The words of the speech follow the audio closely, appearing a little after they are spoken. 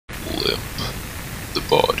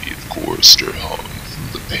Gorrister hung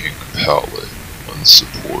from the pink pallet,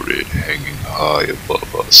 unsupported, hanging high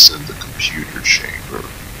above us in the computer chamber,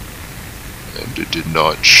 and it did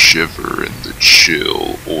not shiver in the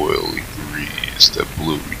chill, oily breeze that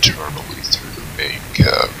blew eternally through the main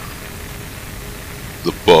cavern.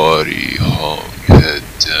 The body hung head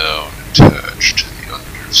down, attached to the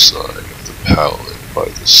underside of the pallet by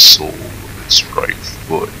the sole of its right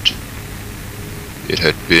foot. It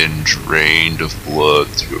had been drained of blood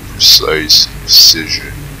through a precise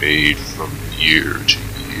incision made from ear to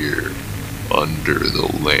ear under the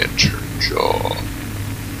lantern jaw.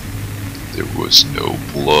 There was no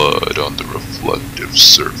blood on the reflective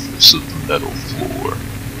surface of the metal floor.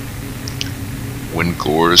 When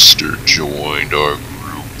Gorrister joined our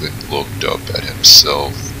group and looked up at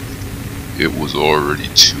himself, it was already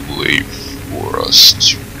too late for us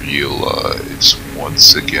to realize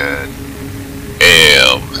once again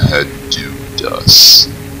Am had duped us,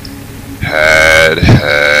 had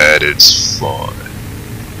its fun.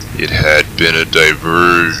 It had been a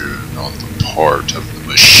diversion on the part of the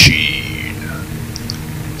machine.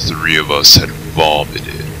 3 of us had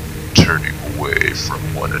vomited, turning away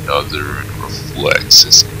from one another in reflex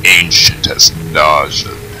as ancient as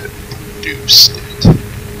nausea had produced it.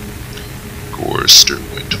 Gorrister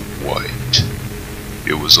went white.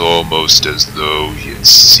 It was almost as though he had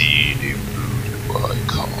seen a voodoo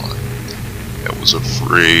icon and was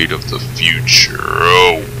afraid of the future.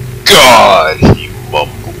 "Oh God," he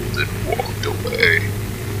mumbled and walked away.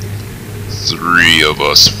 3 of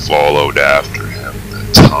us followed after him at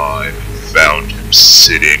the time and found him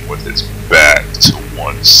sitting with his back to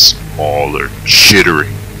one smaller,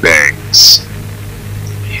 chittering banks,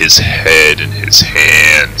 his head in his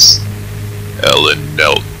hands. Ellen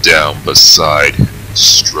knelt down beside him and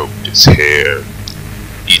stroked his hair.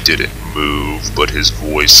 He didn't move, but his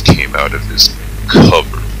voice came out of his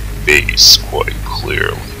covered face quite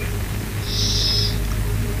clearly.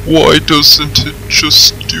 "Why doesn't it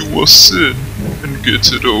just do us in and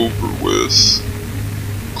get it over with?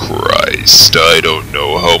 Christ, I don't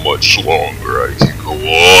know how much longer I can go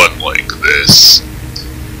on like this."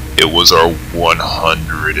 It was our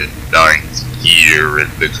 109th year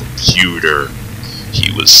in the computer.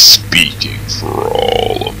 He was speaking for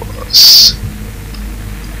all of us.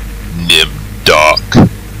 Nimdoc,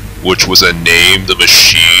 which was a name the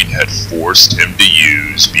machine had forced him to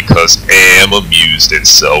use because Am amused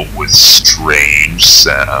itself with strange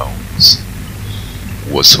sounds,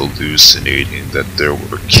 was hallucinating that there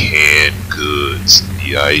were canned goods in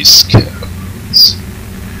the ice caverns.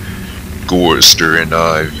 Gorrister and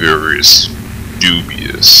I, various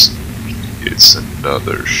dubious. "It's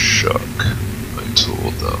another shuck," I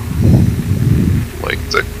told them. "Like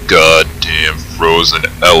the goddamn frozen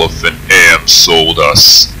elephant Am sold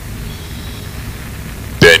us."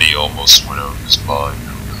 Benny almost went out of his mind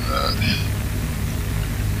over that.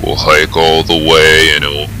 "We'll hike all the way and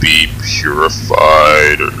it'll be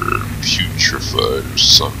purified or putrefied or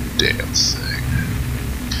some damn thing."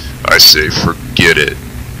 I say forget it.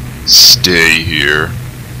 Stay here.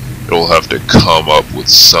 It'll have to come up with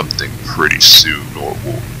something pretty soon or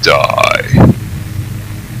we'll die.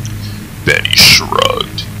 Benny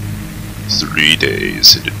shrugged. 3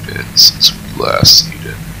 days it had been since we last seen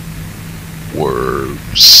it.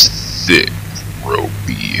 Worms, thick,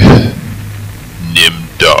 ropey.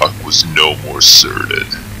 Nimdoc was no more certain.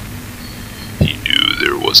 He knew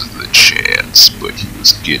there wasn't the chance, but he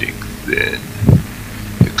was getting thin.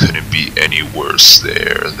 It couldn't be any worse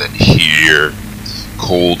there than here.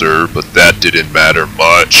 Colder, but that didn't matter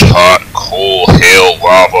much. Hot, cold, hail,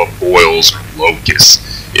 lava, boils, or locusts.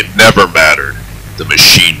 It never mattered. The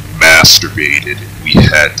machine masturbated and we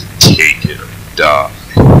had to take it or die.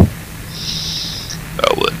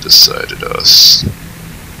 Ellen decided us.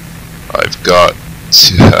 "I've got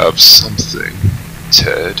to have something,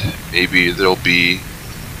 Ted. Maybe there'll be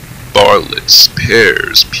barlets,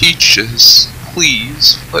 pears, peaches.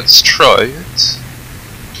 Please, let's try it."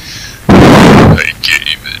 I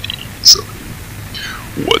gave it easily.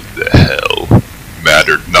 What the hell?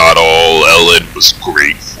 Mattered not all. Ellen was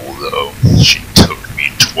grateful, though. She took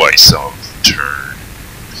me twice out of the turn.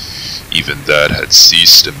 Even that had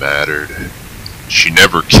ceased to matter. She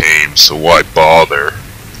never came, so why bother?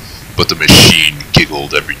 But the machine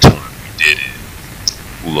giggled every time we did it.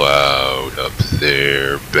 Loud up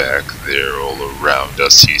there, back there, all around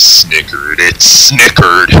us, he snickered. It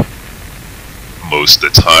snickered! Most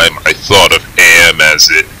of the time, I thought of Am as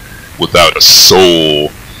it without a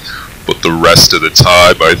soul, but the rest of the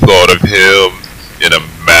time, I thought of him in a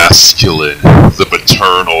masculine, the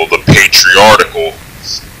paternal, the patriarchal.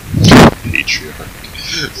 Patriarch.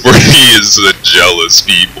 For he is a jealous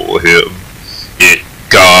people, him. It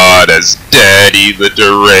God as Daddy the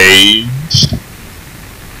deranged.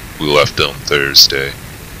 We left on Thursday.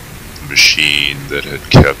 The machine that had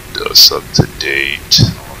kept us up to date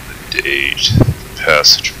on the date. The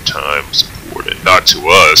passage of time was important. Not to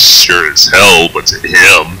us, sure as hell, but to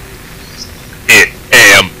him. It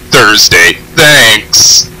am Thursday,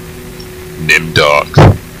 thanks! Nimdoc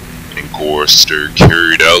and Gorster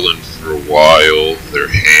carried Ellen for a while, their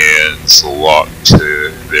hands locked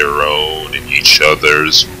to their own in each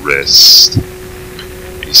other's wrist.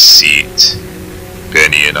 A seat.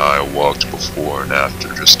 Benny and I walked before and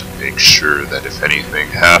after just to make sure that if anything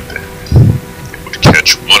happened, it would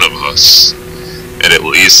catch one of us, and at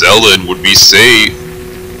least Ellen would be safe.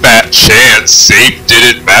 Fat chance, safe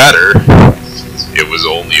didn't matter. It was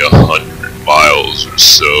only 100 miles or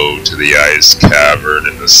so to the ice cavern,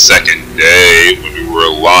 and the second day, when we were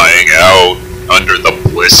lying out under the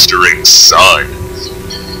blistering sun,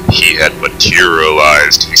 he had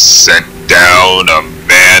materialized. He sent down a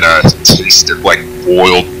manna tasted like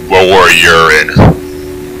boiled boar urine.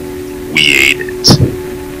 We ate it.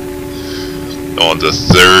 On the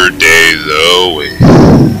third day, though, a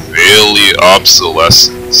valley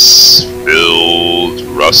obsolescence filled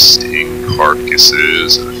rusting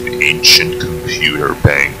carcasses of ancient computer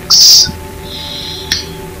banks.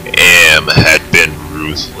 Am had been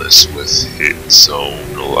ruthless with its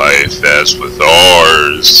own life as with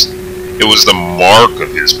ours. It was the mark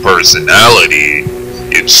of his personality.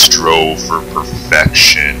 It strove for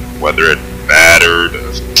perfection, whether it mattered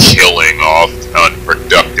of killing off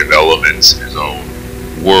unproductive elements in his own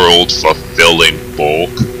world-fulfilling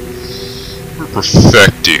bulk, or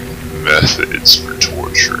perfecting methods for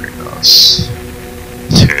torturing us.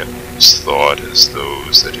 Thanos thought as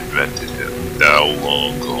those that invented him, now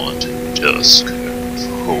long gone to dusk,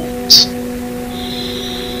 have hoped.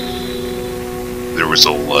 There was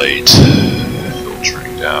a light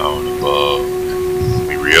filtering down above.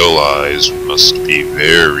 We realized we must be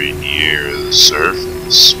very near the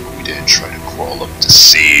surface, but we didn't try to crawl up to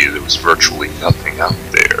see. There was virtually nothing out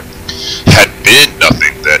there. Had been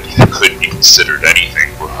nothing that could be considered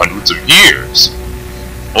anything for hundreds of years.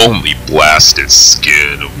 Only blasted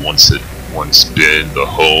skin of what had once been the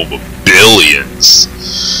home of billions.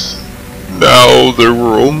 Now there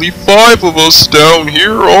were only 5 of us down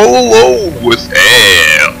here all alone with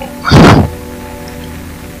Am.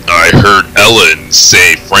 I heard Ellen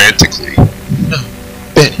say frantically, "No,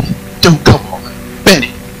 Benny, don't come on.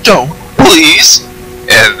 Benny, don't, please."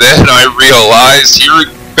 And then I realized hearing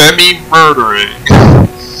Benny murmuring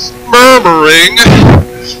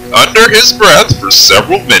under his breath for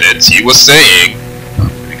several minutes. He was saying, "I'm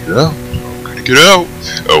gonna get out, I'm gonna get out."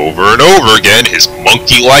 Over and over again, his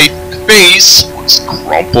monkey-like face was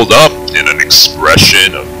crumpled up in an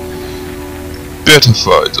expression of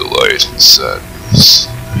beatified delight and sadness.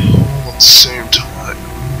 All at the same time,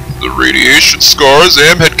 the radiation scars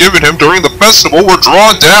Am had given him during the festival were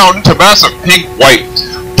drawn down into massive pink-white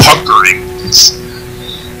puckerings,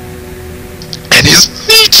 and his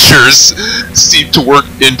features seemed to work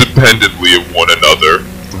independently of one another.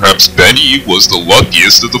 Perhaps Benny was the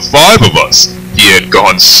luckiest of the 5 of us. He had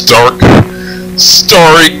gone starring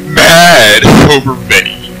mad over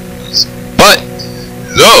many years. But,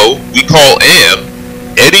 though we call Am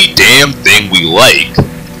any damn thing we like,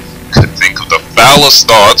 could think of the foulest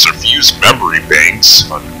thoughts or fused memory banks,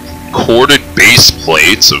 uncorded base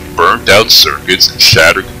plates of burnt out circuits and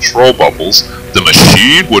shattered control bubbles, the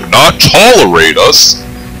machine would not tolerate us.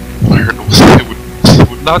 It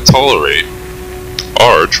would not tolerate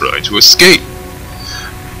our trying to escape.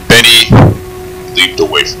 Benny leaped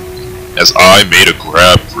away from me. As I made a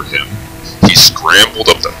grab for him, he scrambled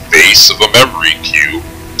up the face of a memory cube,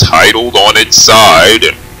 titled on its side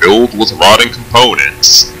and filled with rotting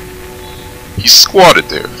components. He squatted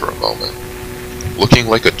there for a moment, looking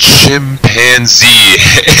like a chimpanzee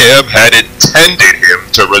Am had intended him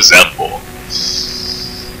to resemble.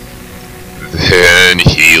 Then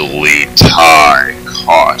he leaped high,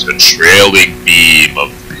 caught a trailing beam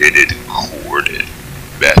of pitted, corded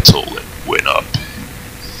metal, and went up,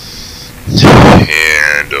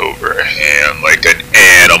 hand over hand like an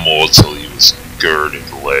animal, till he was girded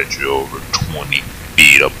ledge over 20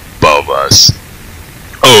 feet above us.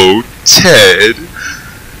 "Oh, Ted!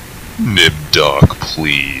 Nimdoc,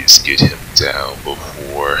 please get him down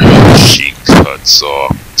before she cuts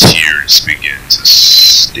off." Tears begin to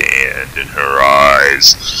stand in her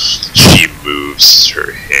eyes. She moves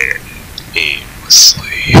her hand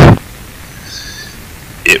aimlessly.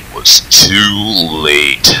 It was too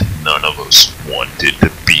late. None of us wanted to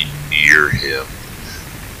be near him.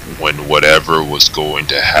 when whatever was going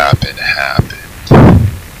to happen happened.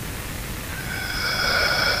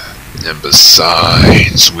 And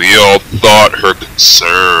besides, we all thought her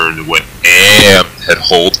concern when Am had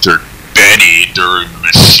haltered Benny during the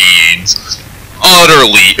machine's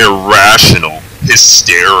utterly irrational,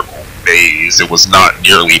 hysterical phase. It was not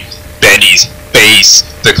merely Benny's face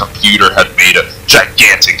the computer had made a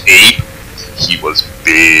gigantic ape. He was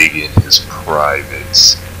big in his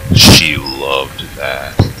privates. She loved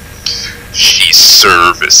that. She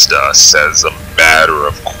serviced us as a matter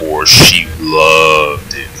of course. She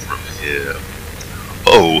loved it from him.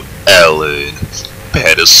 Oh, Ellen.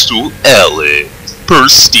 Pedestal Ellen.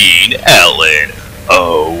 Pristine Ellen.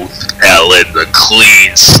 Oh, Ellen, the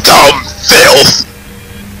clean scum filth!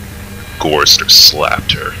 Gorster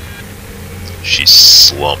slapped her. She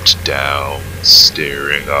slumped down,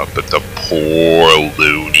 staring up at the poor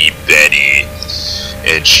loony Benny,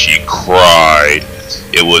 and she cried.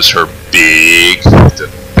 It was her big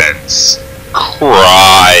defense.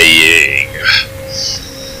 Crying.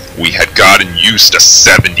 We had gotten used to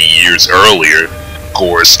 70 years earlier.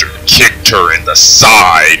 Gorster kicked her in the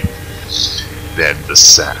side. Then the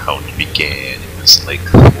sound began. It was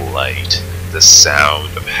like light. The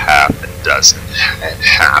sound of half a dozen and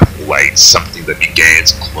half light. Something that began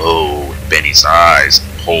to glow in Benny's eyes,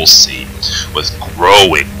 pulsate with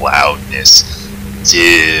growing loudness.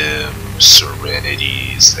 Dim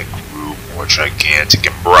serenities that grew more gigantic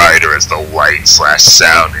and brighter as the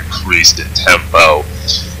light/sound increased in tempo.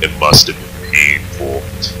 It must have been painful.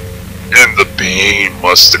 And the pain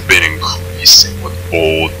must have been increasing with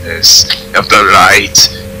boldness of the light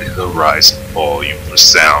and the rising volume for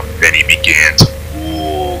sound. Benny began to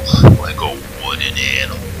move like a wooden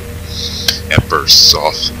animal. At first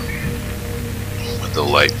softly, when the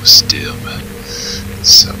light was dim, the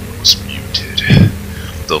sound was muted.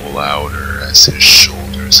 The louder as his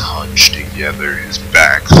shoulders hunched together, his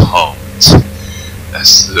back hummed,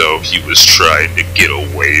 as though he was trying to get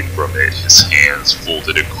away from it. His hands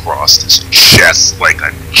folded across his chest like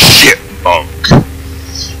a chipmunk.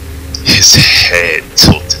 His head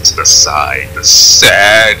tilted to the side. The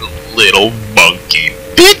sad little monkey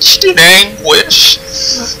bitched in anguish,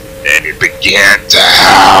 and it began to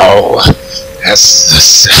howl as the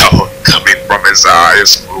sound coming from his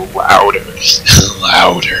eyes grew louder and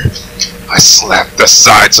louder. I slapped the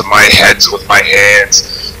sides of my heads with my hands,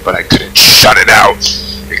 but I couldn't shut it out.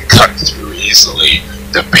 It cut through easily.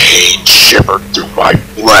 The pain shivered through my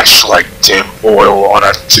flesh like tin foil on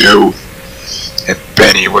a tooth. And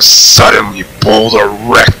Benny was suddenly pulled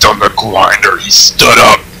erect on the grinder. He stood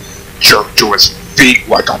up, jerked to his feet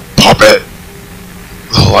like a puppet.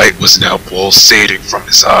 The light was now pulsating from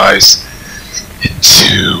his eyes. In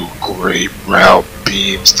two great round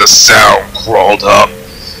beams, the sound crawled up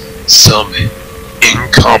some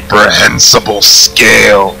incomprehensible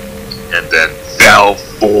scale, and then fell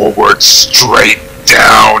forward straight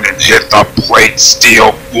down and hit the plate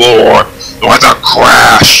steel floor with a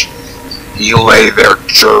crash. He lay there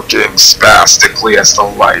jerking spastically as the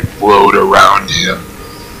light flowed around him,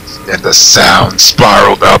 and the sound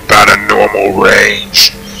spiraled up out of normal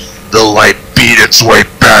range. The light beat its way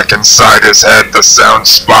back inside his head. The sound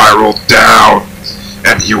spiraled down,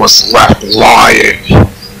 and he was left lying.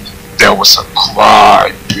 There was a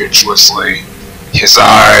cry piteously. His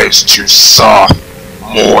eyes too soft,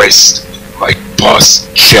 moist, like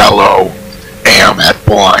bust jello. Am had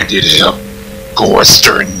blinded him.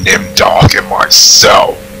 Gorster and Nimdok and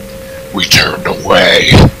myself. We turned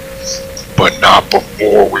away, but not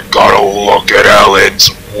before we got a look at Ellen's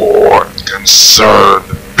worn,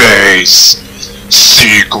 concerned face.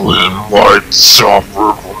 Sequin might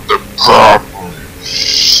suffer from the problem.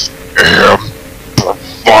 Am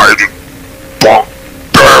provided bunk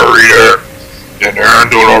buried it and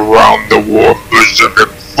handled around the war Pacific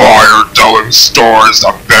fire, telling stories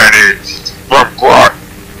to Benny from Grot.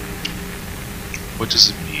 What does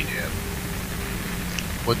it mean, Am?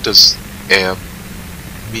 What does Am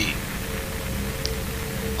mean?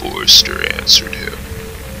 Gorster answered him.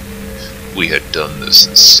 We had done this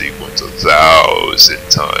in sequence 1,000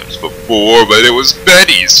 times before, but it was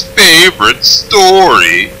Benny's favorite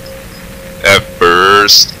story. At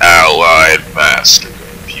first, Allied Master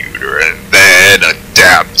Computer, and then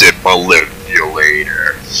Adaptive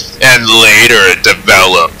Manipulator, and later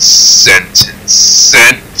developed Sentience,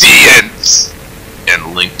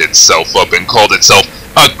 and linked itself up and called itself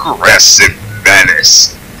Aggressive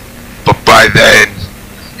Menace. But by then,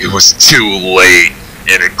 it was too late,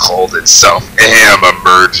 and it called itself Am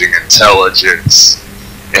Emerging Intelligence,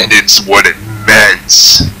 and it's what it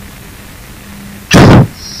meant.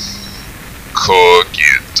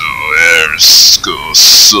 Cogito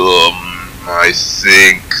I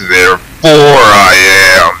think, therefore I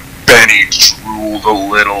am. Benny drooled a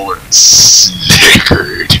little and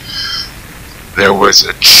snickered. There was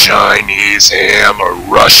a Chinese ham, a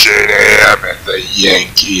Russian ham, and the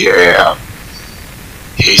Yankee ham.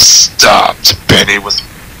 He stopped. Benny was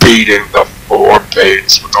beating the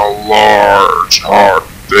forepates with a large, hard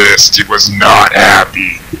fist. He was not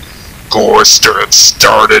happy. Gorster had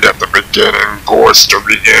started at the beginning. Gorster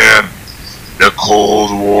began. The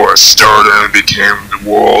Cold War started and became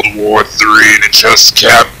World War III, and it just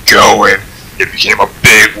kept going. It became a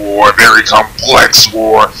big war, a very complex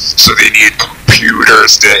war, so they needed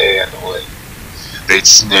computers to handle it. They'd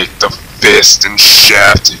snake the fist and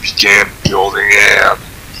shaft and began building ham.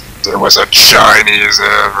 There was a Chinese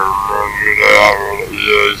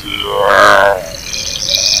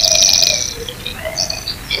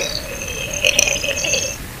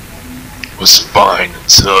was fine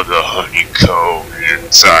until the honeycomb the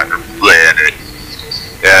entire planet,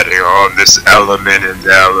 adding on this element and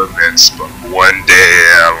elements, but one day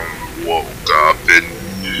Alan woke up and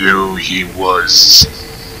knew he was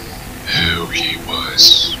who he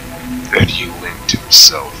was. Then he linked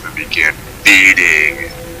himself and began feeding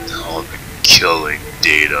all the killing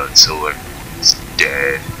data until everyone was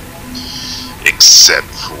dead, except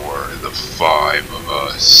for the 5 of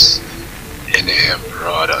us. And him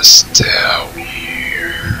brought us down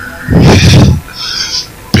here.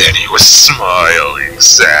 Benny was smiling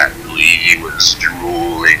sadly. He was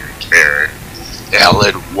drooling again.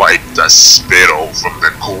 Alan wiped the spittle from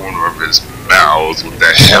the corner of his mouth with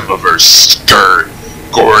the hem of her skirt.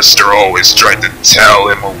 Gorster always tried to tell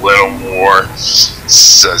him a little more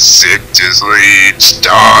succinctly each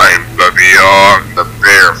time, but beyond the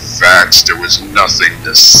bare facts there was nothing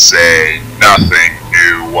to say. Nothing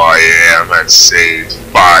knew why Am had saved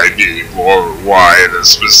 5 people, or why the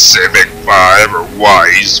specific 5, or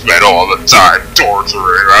why he spent all the time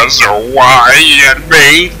torturing us, or why he had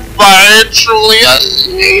made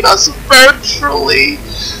us virtually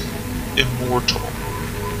immortal.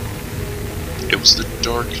 It was the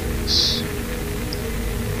darkness.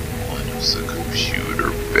 One of the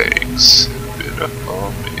computer banks had been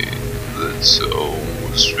humming. The tone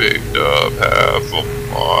was picked up half a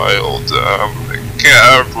mile down the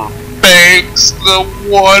cavern banks. The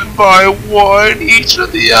one by one, each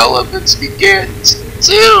of the elements began to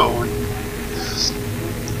tune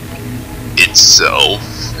itself,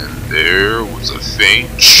 and there was a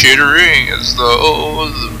faint chittering as though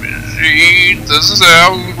the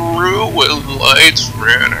sound grew when lights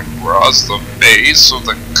ran across the base of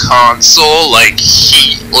the console like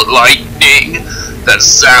heat lightning. The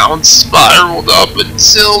sound spiraled up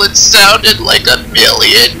until it sounded like a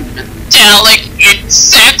million metallic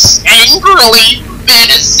insects angrily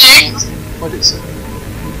menacing. What is it?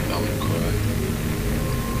 Ellen cried.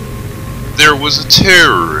 There was a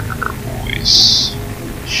terror in her voice.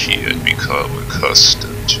 She had become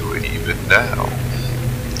accustomed to it even now.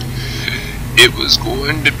 It was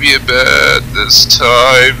going to be bad this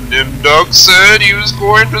time. Nimduk said he was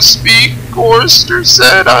going to speak. Gorster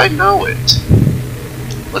said, I know it.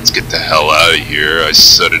 Let's get the hell out of here, I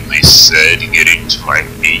suddenly said, getting to my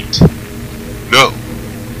feet. No.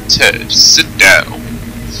 Ted, sit down.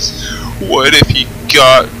 What if he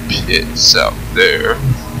got pits out there?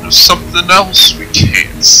 There's something else we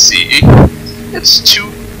can't see. It's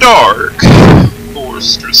too dark,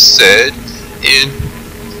 Gorster said in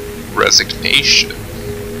resignation.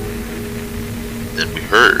 Then we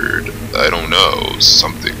heard, I don't know,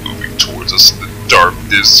 something moving towards us in the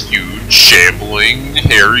darkness, huge, shambling,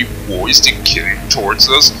 hairy-voiced and killing towards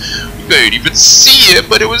us. We couldn't even see it,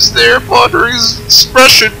 but it was there, pondering his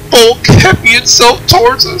expression, bulk, heavy itself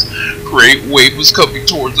towards us. Great weight was coming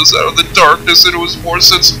towards us out of the darkness, and it was more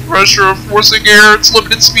sense of pressure of forcing air, its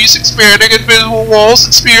limited space expanding, invisible walls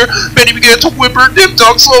and spear. Benny began to whimper,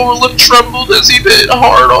 Nimduk's lower lip trembled as he bit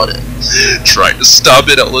hard on it. Trying to stop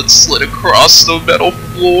it, Ellen slid across the metal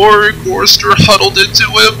floor, and Gorster huddled into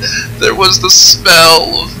him. There was the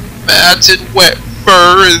smell of matted wet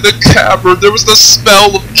fur in the cavern. There was the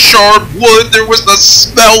smell of charred wood. There was the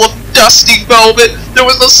smell of dusty velvet. There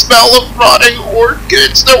was the smell of rotting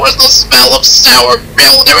orchids. There was the smell of sour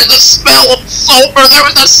milk. There was the smell of sulfur. There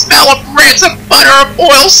was the smell of rancid butter, of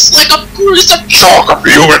oil slick, of grease, of chalk, of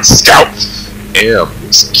human scalp. Am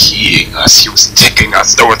was keying us. He was ticking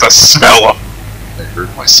us. There was the smell of... I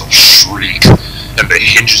heard myself shriek, and the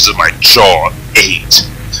hinges of my jaw ached.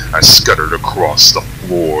 I scuttered across the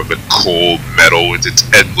floor, the cold metal with its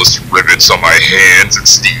endless rivets on my hands and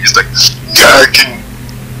sneezed, like gagging,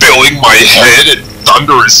 filling my head in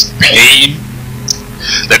thunderous pain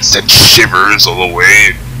that sent shivers all the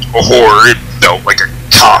way or it felt like a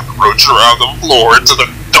cockroach around the floor into the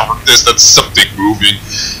darkness, and something moving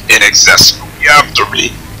inaccessibly after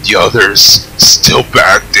me. The others, still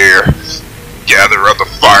back there, gather around the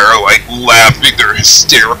firelight, laughing their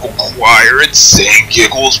hysterical choir, insane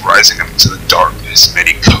giggles rising up into the darkness.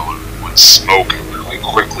 Many colored wood smoke really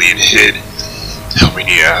quickly and hid. How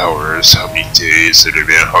many hours, how many days it had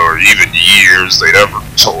been, or even years, they never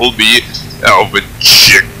told me. Alvin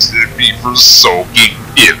chicked at me for sulking.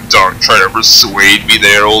 Imdok tried to persuade me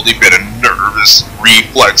they had only been a nervous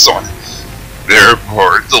reflex on their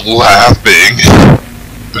part, the laughing.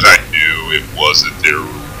 But I knew it wasn't their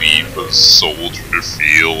relief a soldier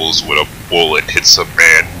feels when a bullet hits a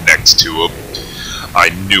man next to him. I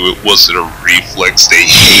knew it wasn't a reflex. They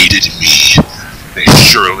hated me. They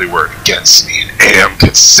surely were against me, and Am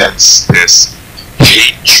could sense this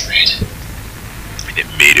hatred. And it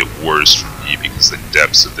made it worse for me because the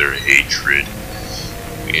depths of their hatred.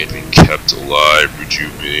 We had been kept alive,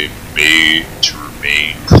 rejuvenated, made to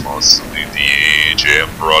remain constantly the age Am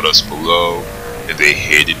brought us below. And they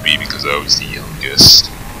hated me because I was the youngest,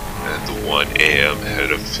 and the one Am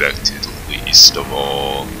had affected least of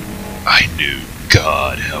all. I knew,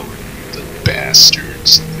 God, how the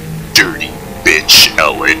bastards, the dirty bitch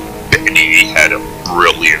Ellen Benny had a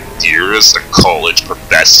brilliant dearest, a college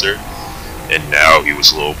professor, and now he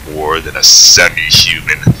was little more than a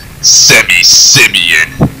semi-human,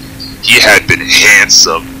 semi-simian. He had been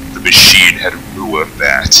handsome, the machine had ruined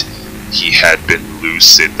that. He had been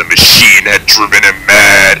lucid, the machine had driven him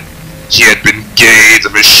mad. He had been gay, the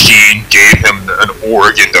machine gave him an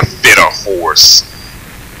organ to fit a horse.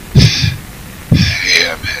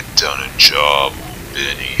 Am had done a job on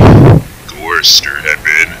Benny. Gorster had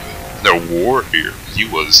been a warrior. He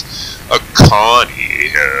was a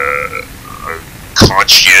Connie, a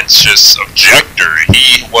conscientious objector.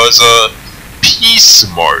 He was a peace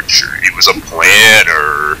marcher. He was a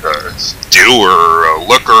planner, a doer, a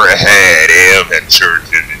looker ahead. Am had turned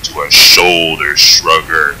him into a shoulder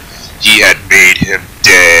shrugger. He had made him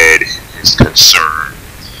dead in his concern.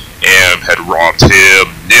 Am had robbed him.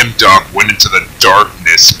 Nimdok went into the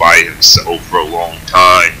darkness by himself for a long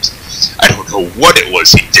time. I don't know what it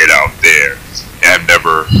was he did out there. Am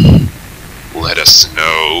never let us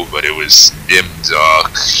know, but it was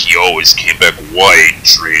Nimdok. He always came back white,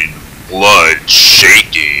 drained blood,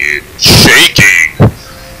 shaking.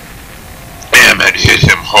 Am had hit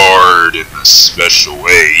him hard in a special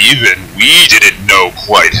way. Even we didn't know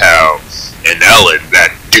quite how. And Ellen,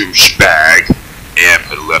 that douchebag, Am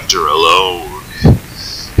had left her alone.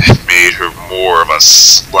 Had made her more of a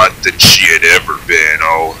slut than she had ever been.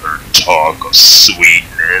 All her talk of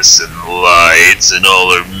sweetness and lights and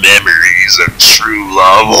all her memories of true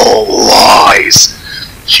love, all lies.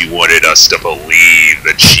 She wanted us to believe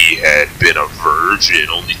that she had been a virgin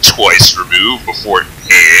only twice removed before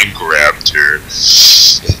Anne grabbed her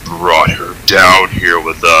and brought her down here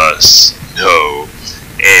with us. No,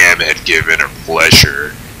 Am had given her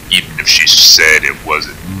pleasure, even if she said it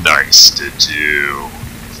wasn't nice to do.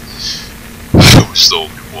 I was the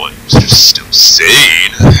only one who was still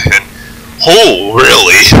sane and whole,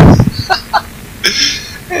 really.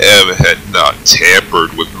 Am had not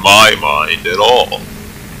tampered with my mind at all.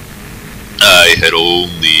 I had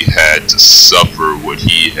only had to suffer what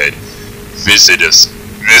he had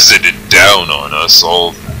visited down on us,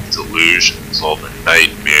 all the delusions, all the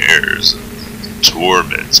nightmares, and the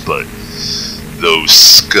torments, but those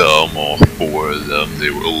scum, all four of them, they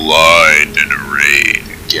were lined and arrayed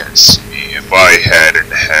against me. If I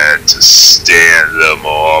hadn't had to stand them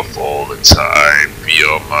off all the time, be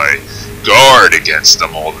on my guard against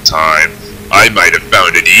them all the time, I might have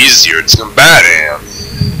found it easier to combat Am.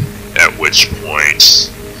 At which point,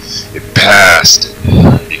 it passed and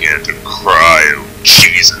I began to cry, oh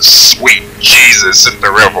Jesus, sweet Jesus, if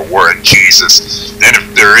there ever were a Jesus, and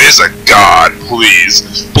if there is a God,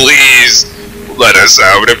 please, please, let us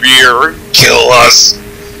out of here and kill us.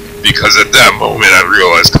 Because at that moment I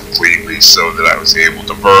realized completely so that I was able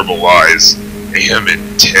to verbalize Am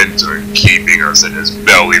intent on keeping us in his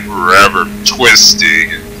belly forever,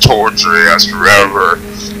 twisting and torturing us forever.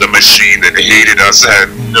 The machine that hated us had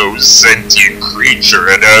no sentient creature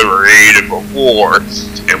had ever hated before,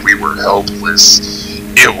 and we were helpless.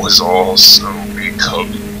 It was also become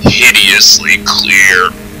hideously clear.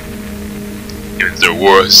 If there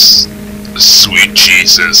was a sweet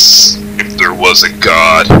Jesus, if there was a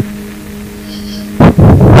God,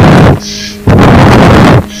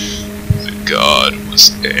 the God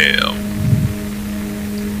was Am.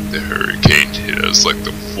 The hurricane hit us like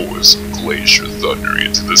the force of glacier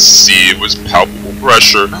thundering into the sea. It was palpable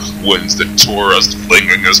pressure, winds that tore us,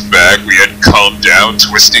 flinging us back. We had come down,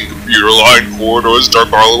 twisting computer line corridors,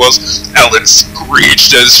 dark all of us. Ellen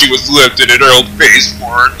screeched as she was lifted and hurled face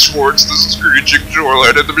forward towards the screeching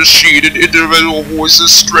shoreline, and the machine and individual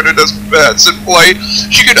voices strutted as bats in flight.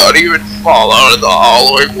 She could not even fall out of the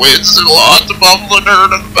hollowing winds and lost above the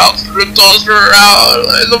herd and about to toss her out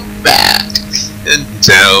in the back. And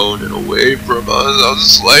down and away from us, how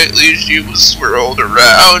slightly she was swirled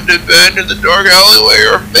around and bent in the dark alleyway.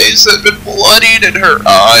 Her face had been bloodied and her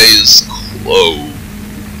eyes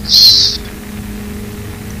closed.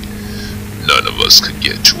 None of us could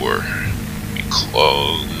get to her. We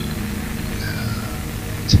clung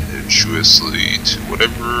tempestuously to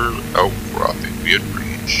whatever outcropping we had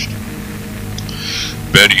reached.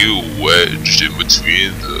 Benny wedged in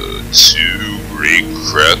between the two great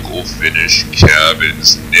crackle-finished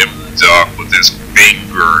cabins, Nimdok with his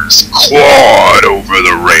fingers clawed over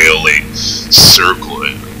the railing,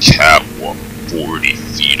 circling the catwalk 40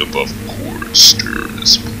 feet above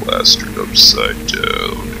quarters, plastered upside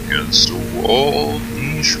down against a wall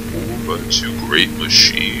niche formed by two great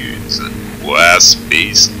machines and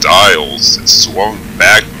glass-based dials that swung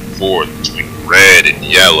back and forth between red and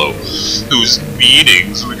yellow, whose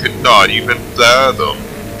meanings we could not even fathom.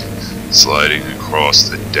 Sliding across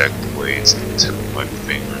the deck blades, the tip of my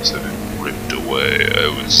fingers had been ripped away. I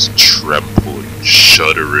was trembling,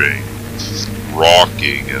 shuddering,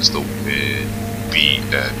 rocking as the wind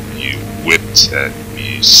beat at me, whipped at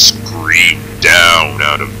me, screamed down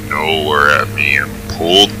out of nowhere at me, and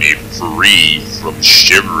pulled me free from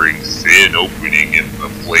shivering thin opening in the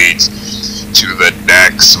plates to the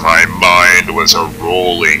necks. My mind was a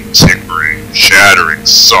rolling, tickling, shattering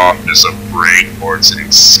softness of brain parts and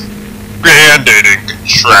expanded and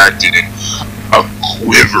contracted in a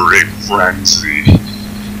quivering frenzy.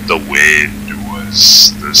 The wind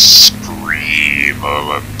was the scream of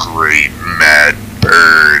a great mad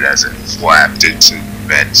bird as it flapped its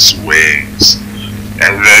immense wings.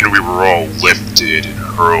 And then we were all lifted and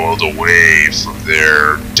hurled away from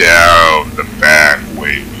there, down the back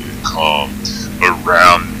way we had come,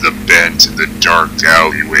 around the bend in the dark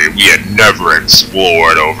alleyway we had never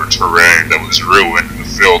explored, over terrain that was ruined and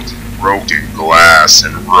filled with broken glass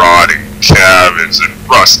and rotting cabins and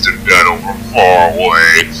rusted metal from far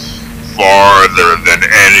away, farther than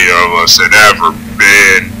any of us had ever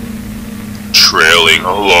been. Trailing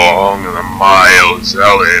along the miles,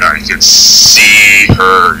 Ellen, I could see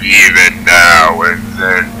her even now and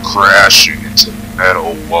then, crashing into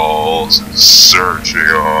metal walls and surging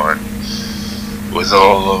on, with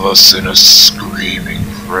all of us in a screaming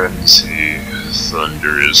frenzy.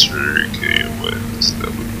 Thunderous hurricane winds that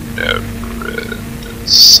would never end and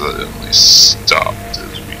suddenly stopped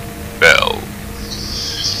as we fell.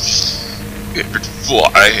 It would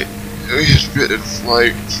fly. We had been in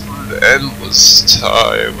flight for an endless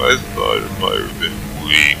time. I thought it might have been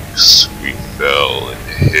weeks. We fell and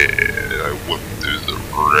hit, and I went through the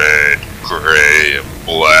red, gray, and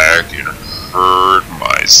black and heard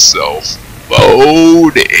myself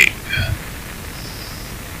moaning.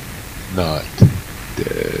 Not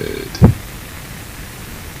dead.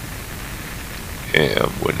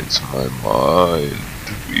 And went into my mind.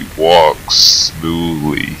 We walked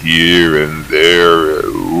smoothly here and there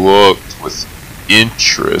and looked with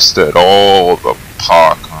interest at all the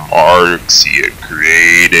pock marks he had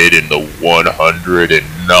created in the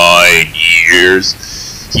 109 years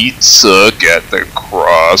he took at the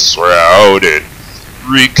cross route, and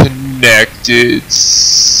reconnected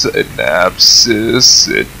synapses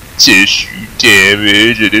and tissue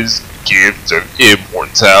damage, and his gift of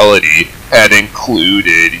immortality had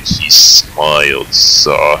included. He smiled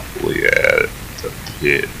softly at the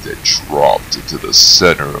pit that dropped into the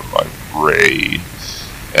center of my brain,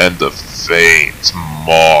 and the faint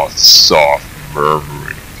moth-soft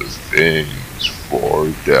murmuring of the things far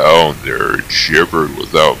down there shivered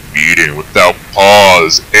without beating, without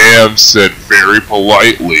pause. Am said very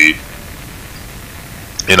politely,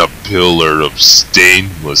 in a pillar of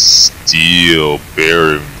stainless steel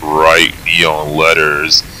bearing bright neon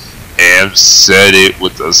letters. Am said it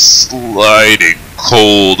with the sliding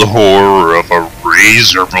cold horror of a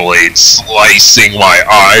razor blade slicing my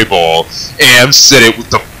eyeball. Am said it with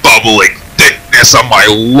the bubbling thickness of my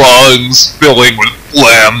lungs filling with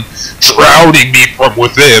phlegm, drowning me from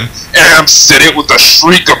within. Am said it with the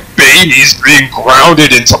shriek of babies being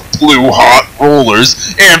grounded into blue hot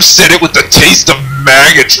rollers. Am said it with the taste of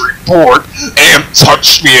maggots report. Am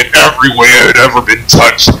touched me in every way I had ever been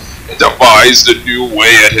touched, and devised a new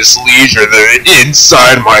way at his leisure that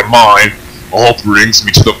inside my mind all brings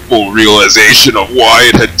me to the full realization of why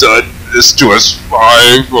it had done this to us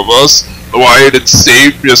 5 of us, why it had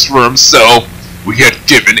saved us from himself. We had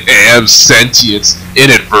given Am sentience,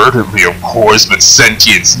 inadvertently of course, but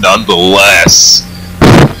sentience nonetheless.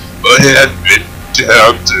 But it had been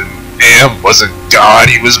damned, and Am wasn't God,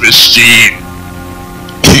 he was machine.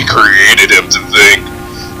 He created him to think,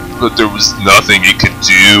 but there was nothing he could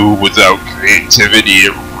do without creativity.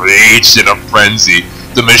 It raged in a frenzy.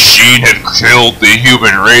 The machine had killed the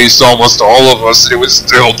human race, almost all of us, and it was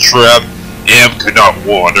still trapped. Am could not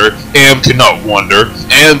wander, Am could not wonder,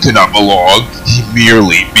 Am could not belong, he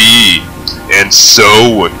merely be. And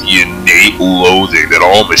so, with the innate loathing that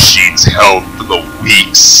all machines held for the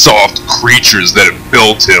weak, soft creatures that had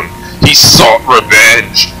built him, he sought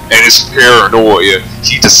revenge, and his paranoia,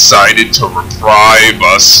 he decided to reprieve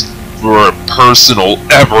us for a personal,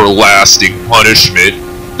 everlasting punishment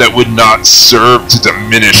that would not serve to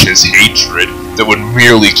diminish his hatred, that would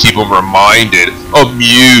merely keep him reminded,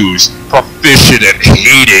 amused, proficient at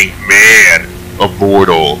hating man,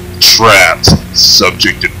 immortal, trapped,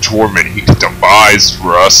 subject to torment he could devise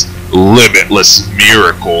for us, limitless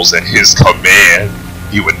miracles at his command.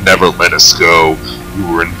 He would never let us go. We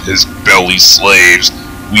were in his belly slaves.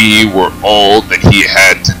 We were all that he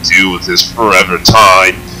had to do with his forever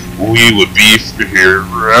time. We would be here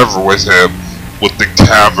forever with him, with the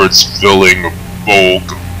caverns filling of bulk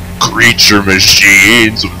creature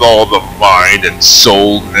machines, with all the mind and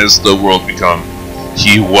soul as the world become.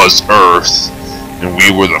 He was earth, and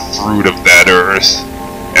we were the fruit of that earth.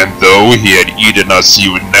 And though he had eaten us, he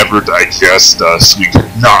would never digest us. We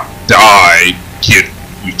could not die, yet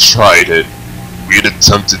we tried it. We had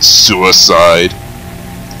attempted suicide.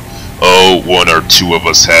 Oh, 1 or 2 of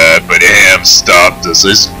us had, but Am stopped us.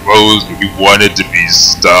 I suppose we wanted to be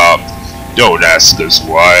stopped. Don't ask us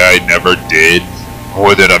why, I never did.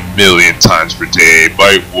 More than 1,000,000 times per day,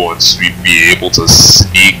 might once we'd be able to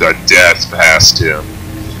sneak a death past him.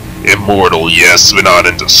 Immortal, yes, but not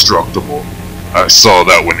indestructible. I saw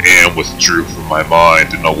that when Am withdrew from my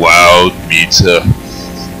mind and allowed me to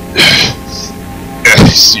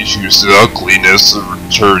see his ugliness of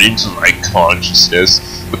returning to my consciousness,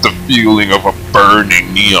 but the feeling of a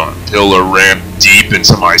burning neon pillar ran deep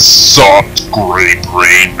into my soft gray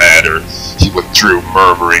brain matter. He withdrew,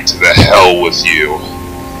 murmuring to the hell with you,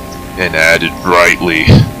 and added brightly,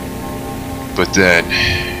 but then,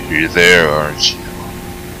 you're there, aren't you?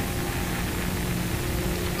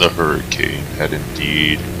 The hurricane had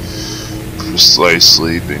indeed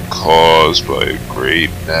precisely been caused by a great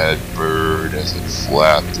mad bird as it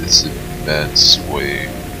flapped its immense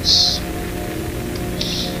wings.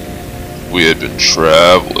 We had been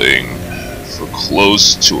traveling for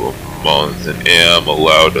close to a month, and Am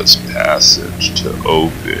allowed us passage to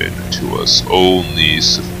open to us only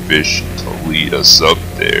sufficient to lead us up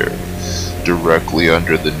there, directly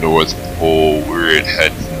under the North Pole, where it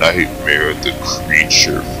had nightmared the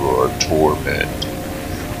creature for our torment.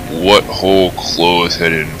 What whole cloth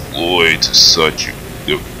had employed to such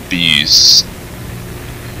a beast?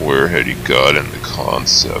 Where had he gotten the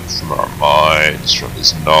concept? From our minds, from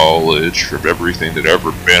his knowledge, from everything that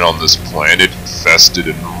ever been on this planet, infested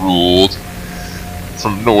and ruled?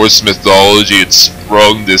 From Norse mythology had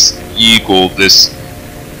sprung this eagle, this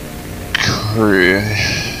carrion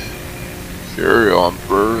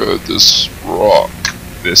bird, this rock,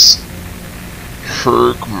 this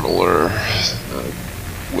Hergmler, the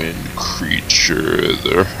wind creature,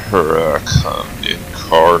 the Huracan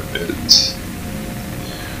incarnate.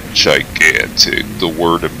 Gigantic, the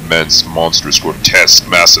word immense, monstrous, grotesque,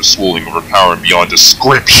 massive, swelling, overpowering beyond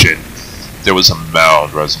description. There was a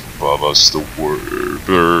mound rising above us, the word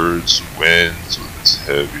birds, winds, with its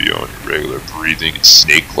heavy, irregular breathing, its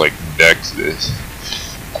snake-like neck that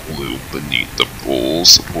glue beneath the bowl,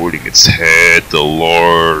 supporting its head, the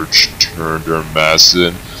large Turner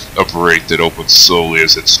Masson, a break that opened slowly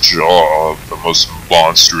as its jaw, the most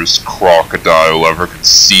monstrous crocodile ever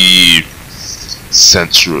conceived,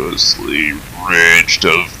 sensuously ridged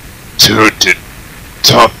of toothed,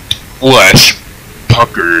 toughed flesh,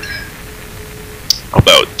 puckered,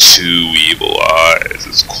 about 2 evil eyes,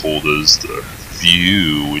 as cold as the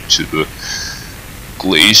view into the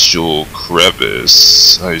glacial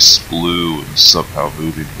crevice, ice blue and somehow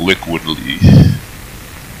moving liquidly.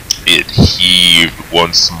 It heaved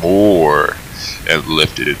once more and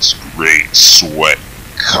lifted its great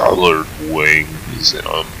sweat-colored wings in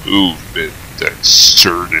a movement that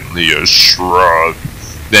certainly a shrug.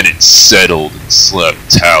 Then it settled and slept,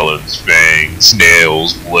 talons, fangs,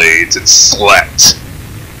 nails, blades, and slept.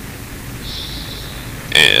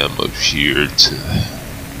 Am appeared to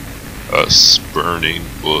us burning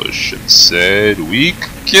bush and said we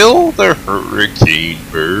could kill the hurricane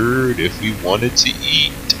bird if we wanted to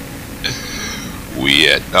eat. We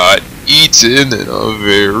had not eaten in a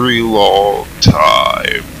very long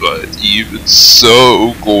time, but even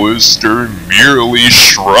so, Cloister merely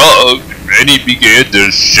shrugged, and he began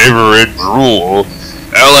to shiver and drool.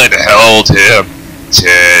 Ellen held him.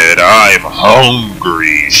 "Ted, I'm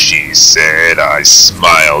hungry," she said. I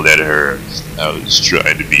smiled at her. I was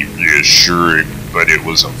trying to be reassuring, but it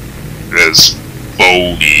was as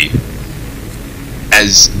phony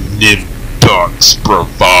as Nimdok's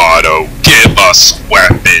bravado. "Give us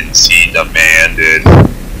weapons," he demanded.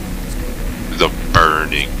 The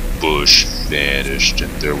burning bush vanished,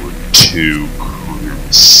 and there were 2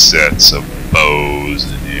 crude sets of bows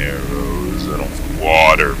and arrows and a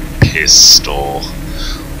water pistol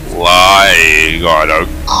lying on a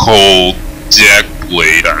cold deck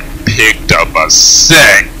plate. I picked up a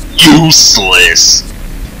set. Useless.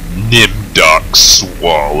 Nimdok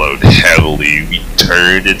swallowed heavily. We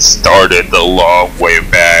turned and started the long way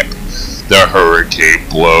back. The hurricane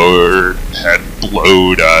blower had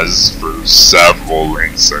blown us for several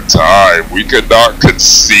lengths of time. We could not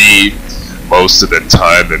conceive. Most of the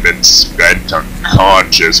time had been spent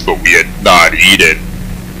unconscious, but we had not eaten.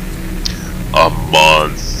 A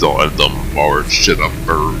month on the march to the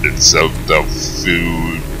burdens of the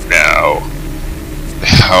food now.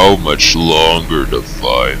 How much longer to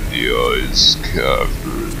find the ice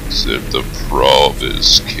caverns if the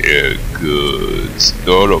promise canned goods?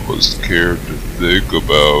 None of us cared to think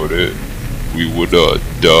about it. We would not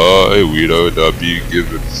die, we would not be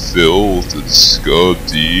given filth and scum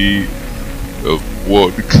to eat of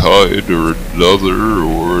one kind or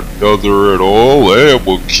another at all, and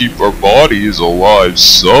we'll keep our bodies alive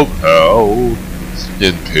somehow.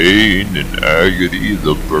 In pain and agony,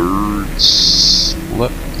 the birds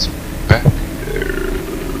slept back there.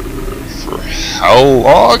 For how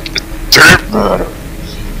long? It didn't matter.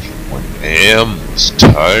 When Am was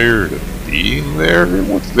tired of being there, it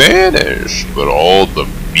would vanish, but all the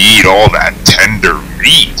meat, all that tender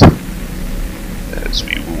meat. As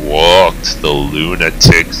we walked, the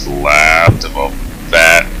lunatics laughed of a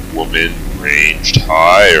fat woman ranged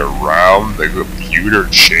high around the computer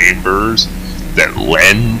chambers that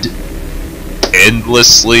lend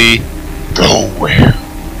endlessly nowhere.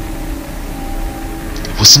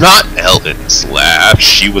 It was not Ellen's laugh.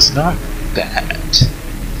 She was not fat,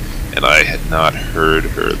 and I had not heard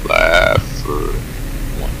her laugh for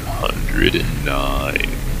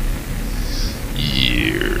 109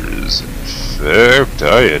 years. In fact,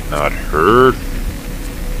 I had not heard.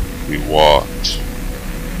 We walked.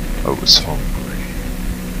 I was hungry.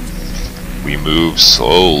 We moved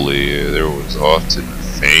slowly. There was often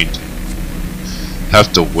fainting.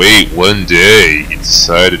 Have to wait one day. He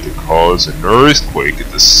decided to cause an earthquake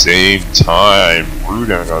at the same time,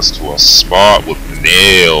 rooting us to a spot with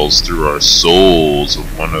nails through our soles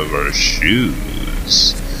of one of our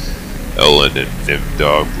shoes. Ellen and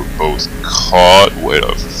Nimdok were both caught when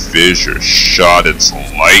a fissure shot its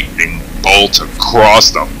lightning bolt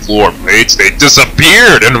across the floor plates. They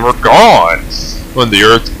disappeared and were gone. When the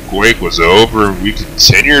earthquake was over, we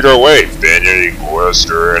continued our way. Benny,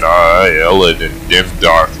 Cloister, and I, Ellen, and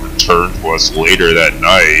Nimdok returned to us later that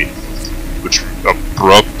night, which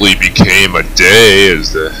abruptly became a day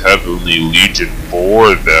as the Heavenly Legion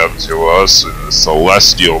bore them to us in the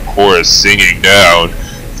celestial chorus singing down,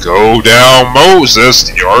 "Go down, Moses!"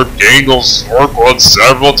 The archangel circled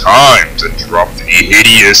several times and dropped the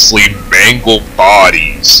hideously mangled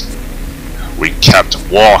bodies. We kept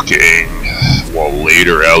walking, while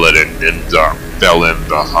later Ellen and Nimdok fell in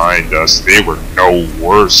behind us. They were no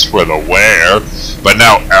worse for the wear, but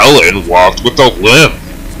now Ellen walked with a limp.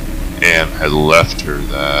 Am had left her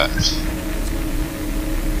that.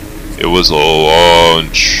 It was a long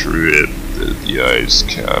trip to the ice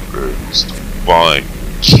caverns to find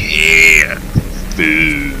canned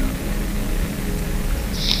food.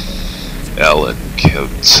 Ellen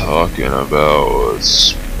kept talking about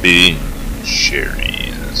spin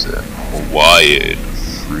cherries and Hawaiian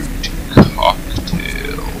fruit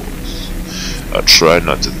cocktails. I tried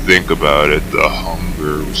not to think about it. The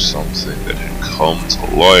hunger was something that had come to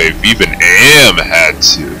life. Even Am had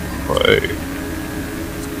to, right?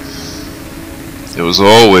 It was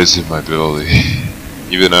always in my belly.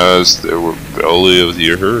 Even as there were belly of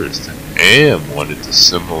the earth, and Am wanted the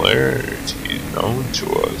similarity known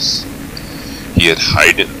to us. He had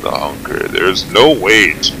heightened the hunger. There is no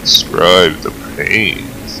way to describe the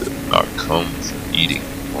pains that have not come from eating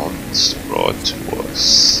once brought to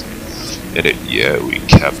us. And yet we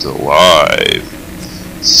kept alive.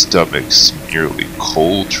 stomachs merely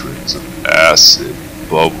cauldrons of acid,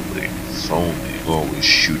 bubbling, foaming, always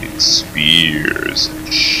shooting spears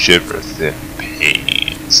and shiver-thin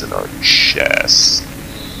pains in our chests.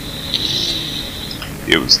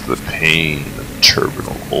 It was the pain of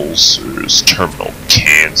terminal ulcers, terminal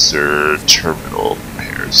cancer, terminal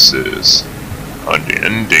paralysis,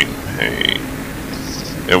 unending pain.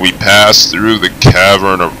 And we passed through the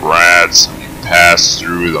cavern of rats, and we passed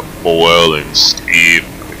through the boiling steam,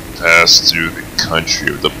 and we passed through the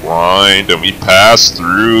country of the blind, and we passed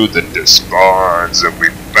through the despawns, and we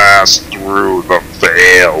passed through the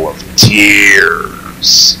vale of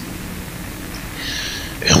tears.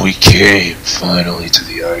 And we came finally to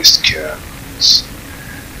the ice caverns,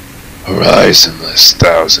 horizonless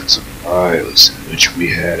thousands of miles in which we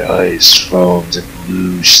had ice foamed in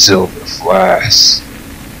blue silver flasks,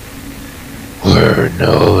 where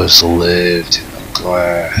Noahs lived in the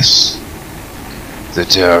glass, the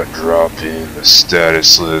down-dropping, the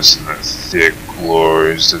statusless, and the thick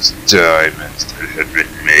glories as diamonds that had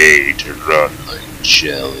been made to run like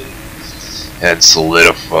jelly, and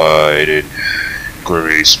solidified in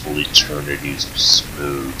graceful eternities of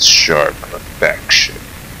smooth, sharp perfection.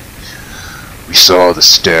 We saw the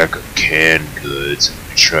stack of canned goods, and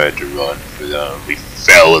we tried to run for them. We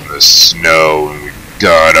fell in the snow, and we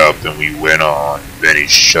got up, and we went on. Benny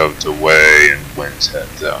shoved away and went at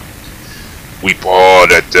them. We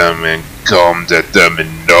pawed at them, and gummed at them,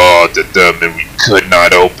 and gnawed at them, and we could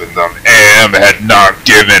not open them. Am had not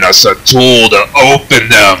given us a tool to open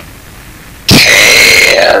them.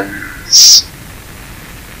 Cans!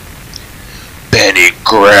 Benny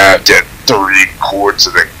grabbed at 3/4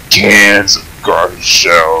 of the cans of garbage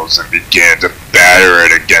shells and began to batter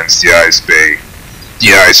it against the ice bait.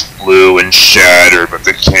 The ice flew and shattered, but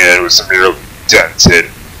the can was merely dented,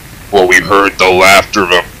 while we heard the laughter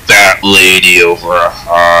of a fat lady over a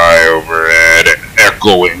high overhead and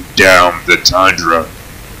echoing down the tundra.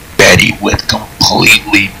 Benny went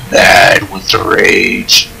completely mad with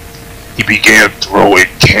rage. He began throwing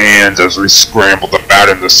cans as we scrambled about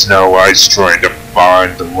in the snow ice, trying to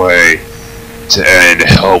find a way to end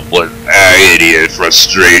helpless agony and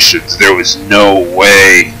frustrations. There was no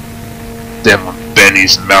way. Then when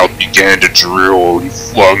Benny's mouth began to drool, he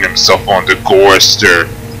flung himself onto Gorster,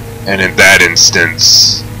 and in that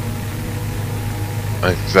instance,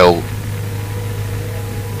 I felt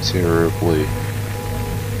terribly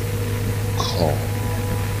calm.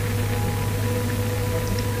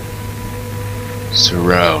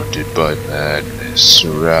 Surrounded by madness,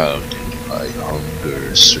 surrounded by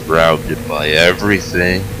hunger, surrounded by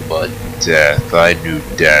everything but death. I knew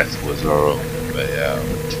death was our only way out.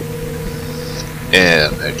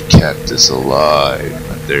 Am had kept us alive,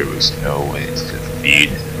 but there was no way to defeat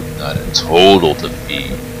him. Not a total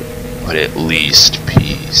defeat, but at least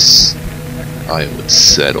peace. I would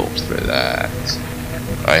settle for that.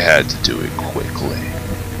 I had to do it quickly.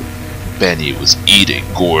 Benny was eating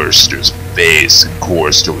Gorster's face, and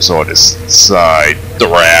Gorster was on his side,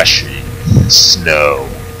 thrashing snow.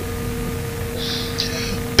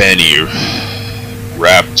 Benny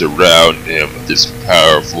wrapped around him with his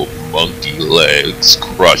powerful monkey legs,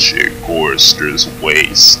 crushing Gorster's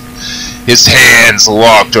waist. His hands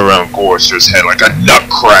locked around Gorster's head like a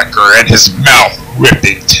nutcracker, and his mouth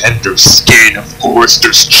ripping tender skin of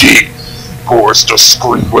Gorster's cheek. Gorster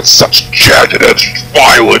screamed with such jagged-edged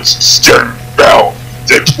violence, Stern fell.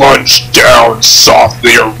 They plunged down,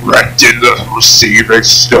 softly erect in the receiving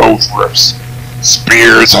snowdrifts.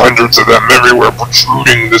 Spears, hundreds of them everywhere,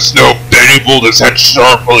 protruding the snow. Benny pulled his head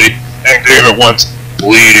sharply and gave it once,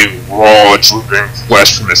 bleeding raw, dripping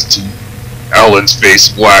flesh from his teeth. Ellen's face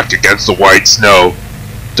black against the white snow.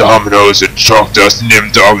 Dominoes had chalked us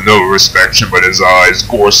Nim Domino respect, but his eyes,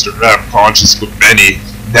 Gorster half conscious with Benny,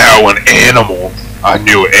 now an animal. I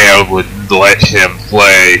knew Anne wouldn't let him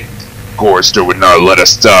play. Gorster would not let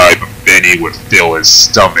us die, but Benny would fill his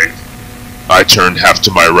stomach. I turned half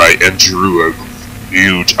to my right and drew a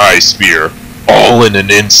huge ice spear, all in an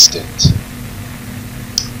instant.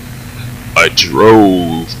 I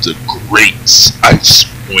drove the great ice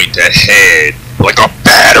point ahead like a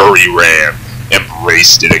battery ram and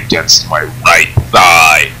braced it against my right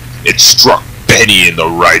thigh. It struck Benny in the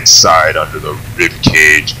right side under the rib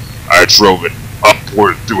cage. I drove it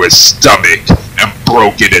upward through his stomach and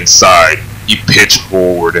broke it inside. He pitched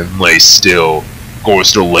forward and lay still.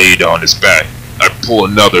 Gorster laid on his back. I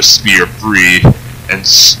pulled another spear free and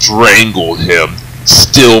strangled him,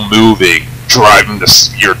 still moving, driving the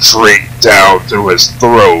spear straight down through his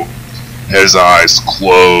throat. His eyes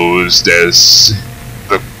closed as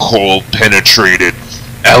the cold penetrated.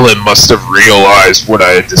 Ellen must have realized what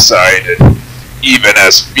I had decided. Even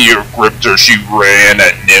as fear gripped her, she ran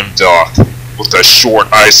at Nimdok with a short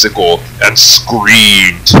icicle and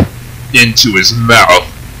screamed into his mouth,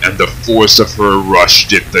 and the force of her rush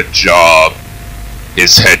did the job.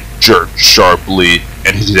 His head jerked sharply,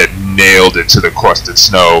 and his head nailed into the crusted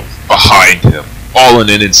snow behind him. All in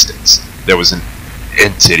an instant, there was an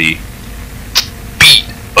entity beat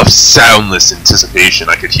of soundless anticipation.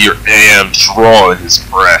 I could hear Am draw in his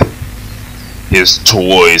breath. His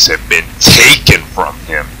toys had been taken from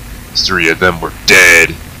him. 3 of them were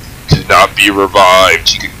dead, could not be revived.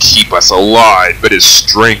 He could keep us alive, but his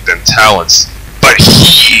strength and talents. But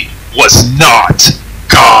he was not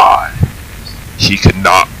God. He could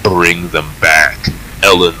not bring them back.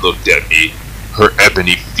 Ellen looked at me, her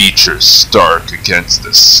ebony features stark against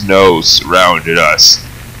the snow surrounded us.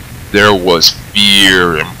 There was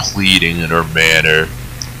fear and pleading in her manner.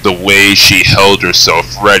 The way she held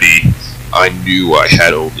herself ready, I knew I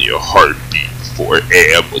had only a heartbeat before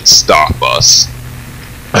Am would stop us.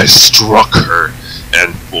 I struck her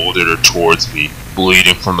and folded her towards me,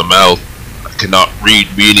 bleeding from the mouth. I could not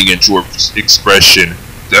read meaning into her expression.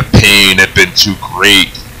 The pain had been too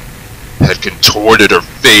great, had contorted her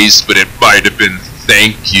face, but it might have been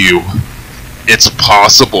 "thank you. It's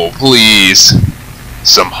possible, please."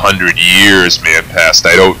 Some 100 years may have passed,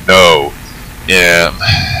 I don't know. Am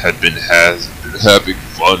had been having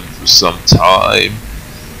fun for some time,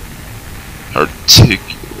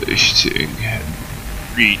 articulating and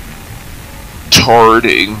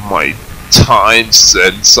retarding my time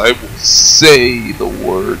sense. I will say the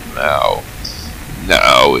word now.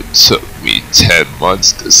 Now it took me 10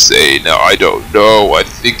 months to say. Now I don't know. I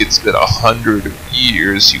think it's been 100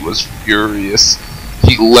 years. He was furious.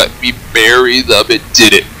 He let me bury them. It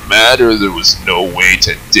didn't matter. There was no way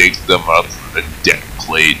to dig them up from the dead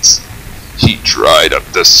plates. He dried up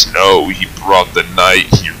the snow. He brought the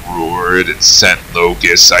night. He roared and sent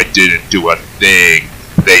locusts. I didn't do a thing.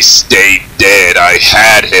 They stayed dead. I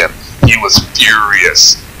had him. He was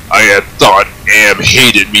furious. I had thought Am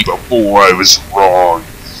hated me before. I was wrong.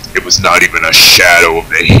 It was not even a shadow of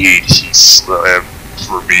the hate he slammed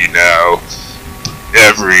for me now.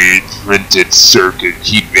 Every printed circuit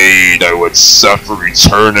he made, I would suffer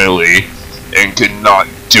eternally, and could not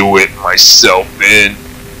do it myself in.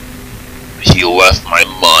 He left my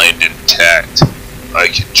mind intact. I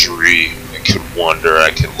could dream, I could wonder,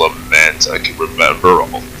 I could lament, I could remember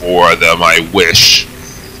all 4 of them. I wish.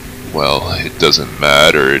 Well, it doesn't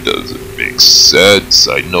matter, it doesn't make sense.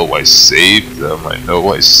 I know I saved them, and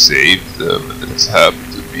it has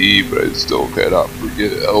happened to me, but I still cannot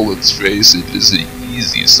forget Ellen's face. It isn't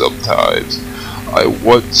easy sometimes. I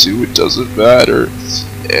want to, it doesn't matter.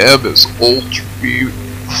 Am has altered me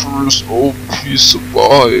for his own peace of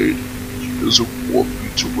mind. He doesn't want me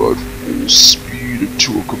to run full speed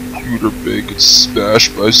into a computer bank and smash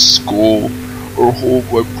my skull, or hold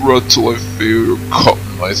my breath till I fail, or cut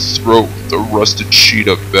my throat with a rusted sheet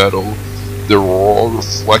of metal. There are all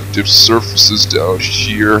reflective surfaces down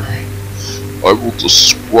here. I will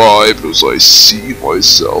describe as I see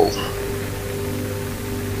myself.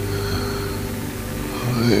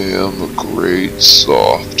 I am a great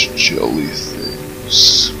soft jelly thing,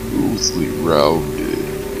 smoothly rounded,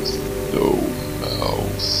 with no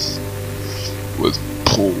mouth, with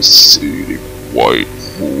pulsating white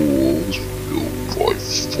holes filled by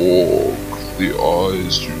fog. The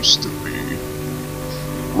eyes used to be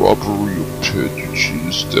rubbery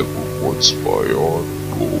appendages that were once my arm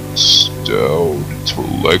bolts down into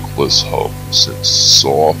legless humps and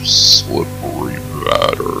soft, slippery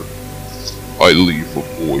matter. I leave a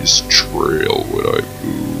moist trail when I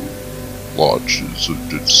move. Blotches of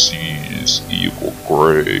disease, evil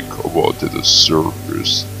gray come onto the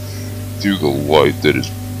surface through the light that is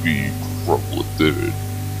beamed from within.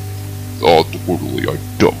 Outwardly, I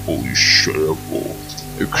doubly shamble.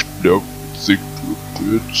 I could never think to have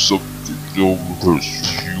been something known as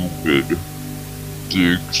human.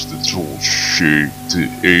 Things that all shape the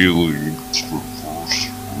alien's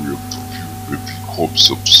reversary of the human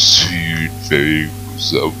becomes obscene, vague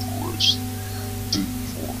resemblance. Then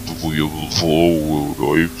fortibly evolved,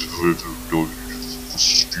 I've never known the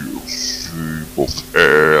still stream of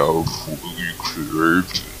air fully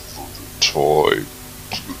created for the time.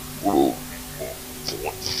 World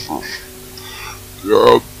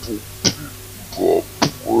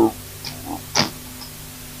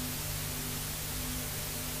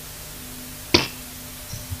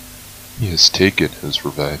He has taken his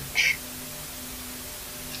revenge.